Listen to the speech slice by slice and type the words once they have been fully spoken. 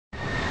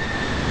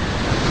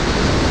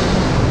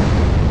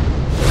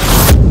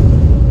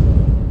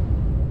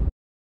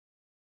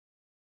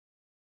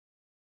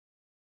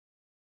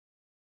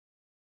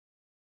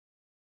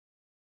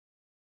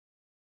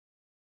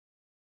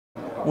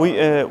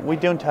We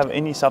don't have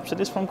any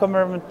subsidies from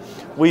government.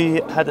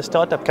 We had a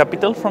startup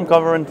capital from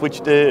government,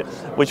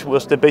 which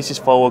was the basis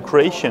for our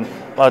creation.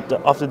 But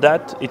after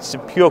that, it's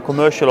pure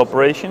commercial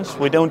operations.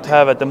 We don't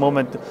have at the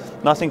moment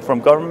nothing from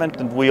government,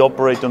 and we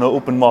operate on an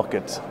open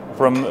market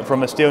from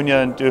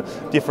Estonia and to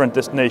different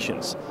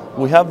destinations.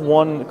 We have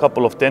won a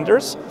couple of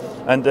tenders,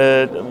 and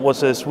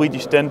was a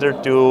Swedish tender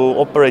to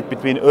operate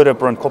between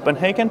Örebro and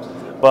Copenhagen.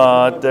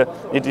 But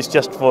it is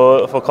just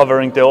for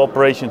covering the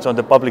operations on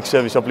the public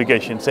service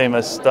obligation, same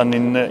as done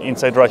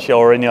inside Russia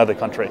or any other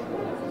country.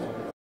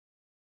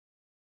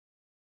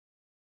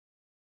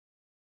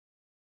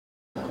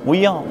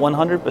 We are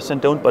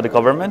 100% owned by the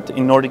government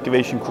in Nordic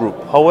Aviation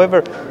Group.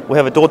 However, we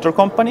have a daughter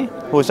company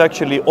who is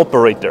actually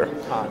operator,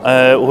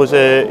 who is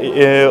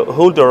a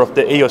holder of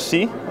the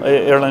AOC,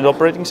 Airline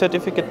Operating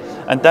Certificate,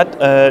 and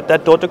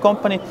that daughter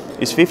company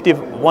is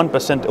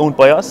 51% owned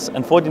by us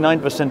and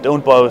 49%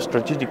 owned by our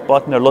strategic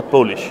partner, Lot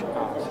Polish.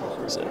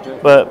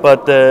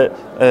 But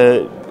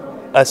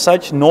as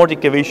such,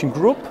 Nordic Aviation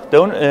Group,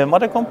 the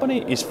mother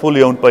company, is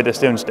fully owned by the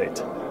Estonian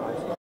state.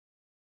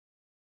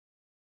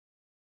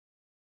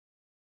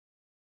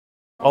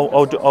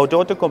 Our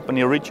daughter company,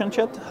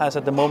 RegionJet, has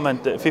at the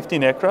moment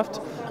 15 aircraft,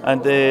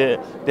 and they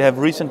have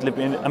recently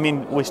been, I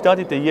mean, we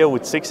started the year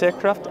with 6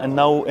 aircraft and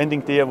now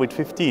ending the year with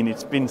 15.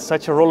 It's been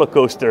such a roller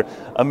coaster.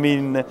 I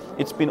mean,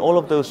 it's been all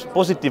of those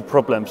positive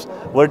problems,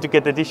 where to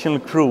get additional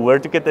crew, where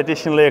to get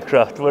additional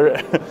aircraft,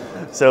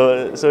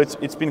 so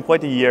it's been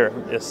quite a year.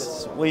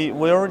 Yes, we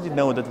already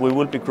know that we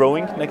will be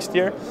growing next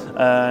year,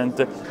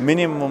 and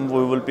minimum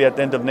we will be at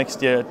the end of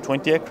next year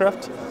 20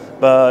 aircraft.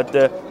 But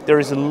there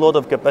is a lot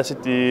of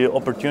capacity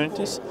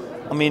opportunities.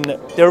 I mean,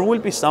 there will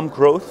be some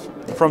growth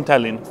from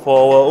Tallinn for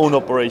our own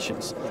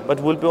operations, but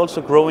we'll be also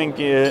growing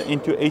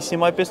into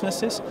ACMI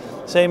businesses,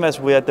 same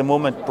as we at the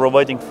moment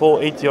providing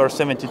 4 ATR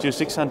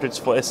 72-600s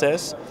for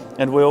SAS,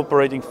 and we're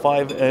operating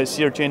 5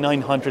 CRJ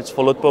 900s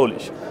for Lot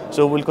Polish.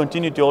 So we'll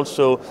continue to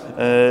also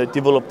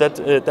develop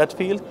that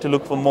field to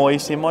look for more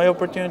ACMI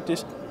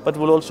opportunities, but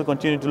we'll also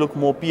continue to look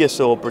more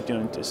PSO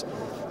opportunities.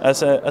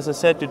 As I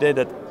said today,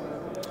 that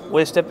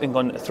we're stepping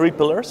on 3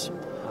 pillars.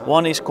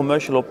 One is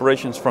commercial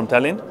operations from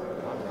Tallinn,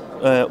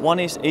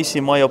 one is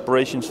ACMI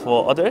operations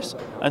for others,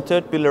 and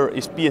third pillar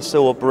is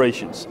PSO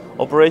operations.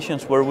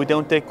 Operations where we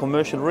don't take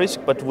commercial risk,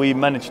 but we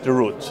manage the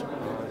route.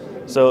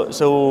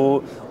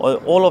 So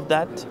all of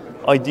that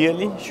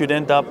ideally should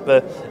end up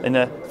in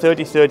a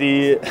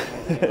 30-30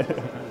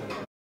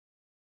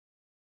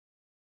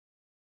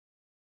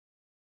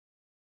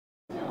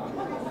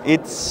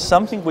 It's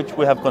something which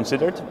we have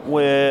considered.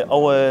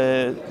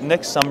 Our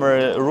next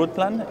summer route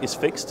plan is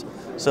fixed.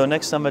 So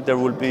next summer there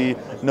will be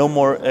no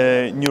more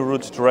new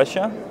routes to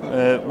Russia.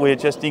 We're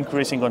just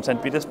increasing on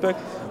St. Petersburg.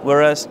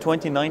 Whereas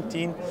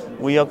 2019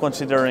 we are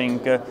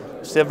considering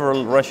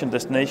several Russian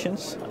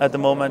destinations at the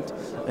moment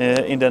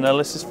in the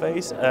analysis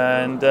phase,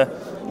 and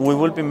we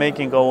will be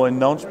making our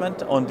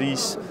announcement on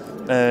these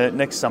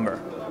next summer.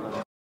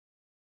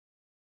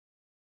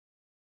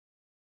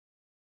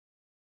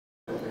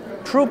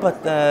 True,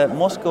 but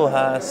Moscow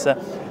has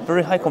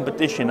very high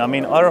competition. I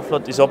mean,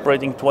 Aeroflot is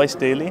operating twice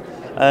daily,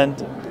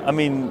 and I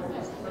mean,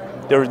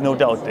 there is no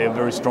doubt they are a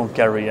very strong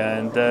carrier,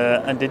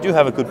 and they do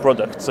have a good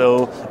product.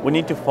 So we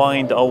need to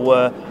find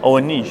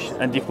our niche,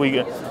 and if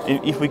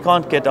we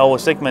can't get our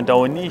segment,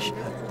 our niche,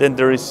 then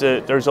there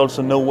is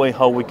also no way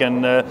how we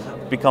can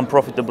become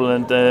profitable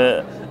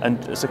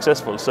and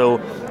successful. So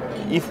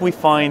if we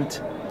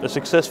find a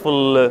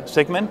successful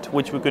segment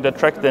which we could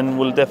attract, then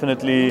we'll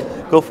definitely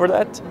go for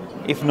that.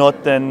 If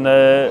not, then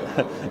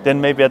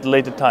maybe at a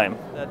later time.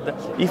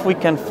 If we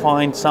can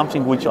find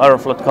something which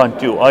Aeroflot can't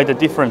do, either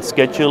different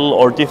schedule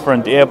or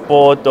different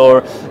airport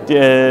or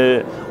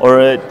a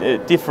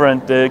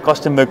different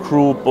customer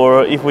group,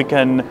 or if we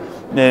can,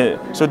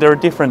 so there are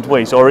different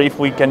ways, or if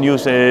we can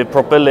use a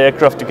propeller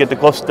aircraft to get the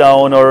cost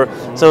down, or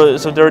so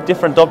there are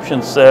different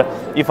options.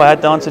 If I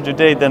had the answer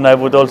today, then I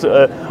would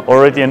also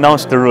already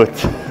announce the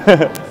route.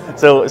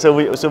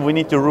 So we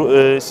need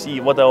to see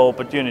what our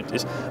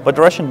opportunities. But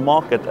the Russian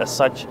market as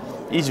such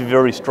is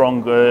very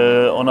strong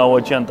on our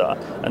agenda.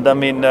 And I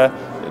mean,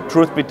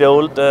 truth be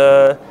told,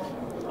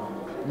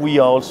 we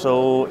are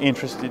also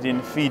interested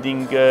in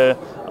feeding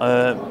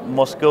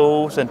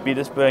Moscow, St.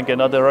 Petersburg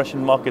and other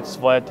Russian markets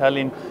via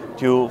Tallinn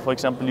to, for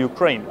example,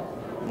 Ukraine,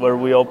 where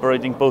we are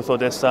operating both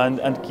Odessa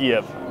and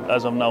Kiev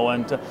as of now,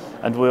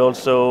 and we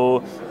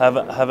also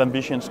have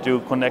ambitions to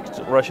connect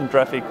Russian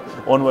traffic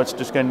onwards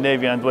to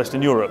Scandinavia and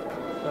Western Europe.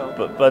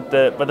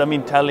 But I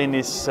mean, Tallinn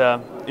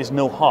is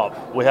no hub.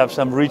 We have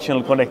some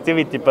regional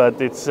connectivity, but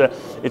it's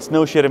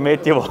no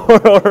Sheremetyevo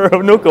or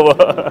Vnukovo.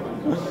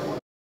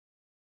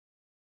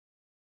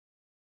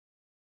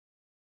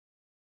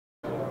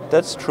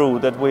 That's true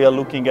that we are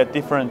looking at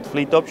different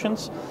fleet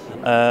options.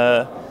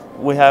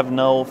 We have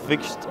now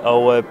fixed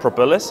our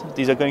propellers.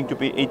 These are going to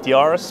be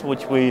ATRs,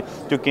 which we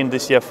took in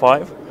this year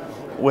 5.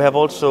 We have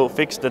also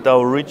fixed that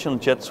our regional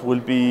jets will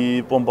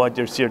be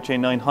Bombardier CRJ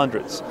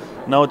 900s.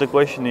 Now the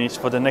question is,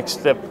 for the next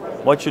step,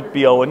 what should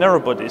be our narrow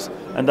bodies?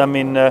 And I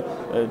mean,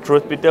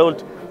 truth be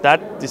told,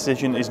 that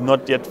decision is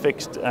not yet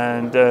fixed,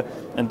 and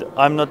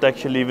I'm not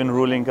actually even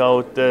ruling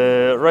out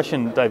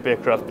Russian type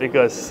aircraft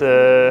because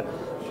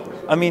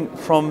I mean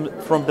from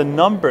the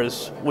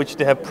numbers which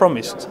they have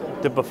promised,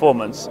 the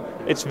performance,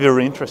 it's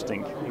very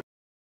interesting.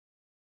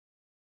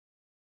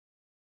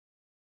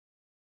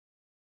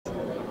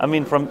 I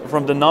mean,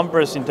 from the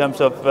numbers in terms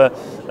of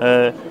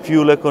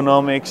fuel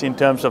economics, in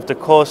terms of the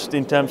cost,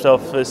 in terms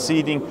of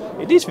seating,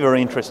 it is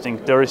very interesting.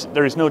 There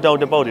is no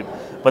doubt about it.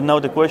 But now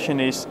the question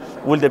is,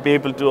 will they be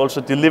able to also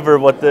deliver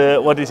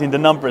what is in the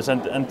numbers,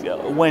 and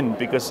when?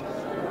 Because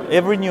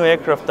every new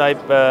aircraft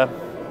type,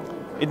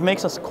 it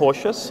makes us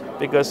cautious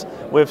because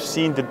we've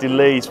seen the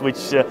delays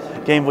which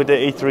came with the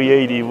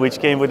A380, which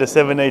came with the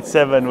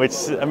 787,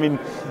 which, I mean,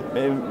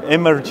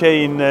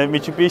 MRJ in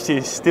Mitsubishi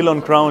is still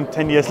on ground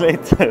 10 years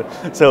later.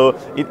 So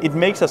it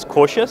makes us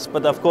cautious,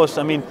 but of course,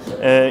 I mean,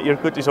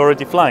 Irkut is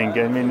already flying.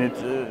 I mean,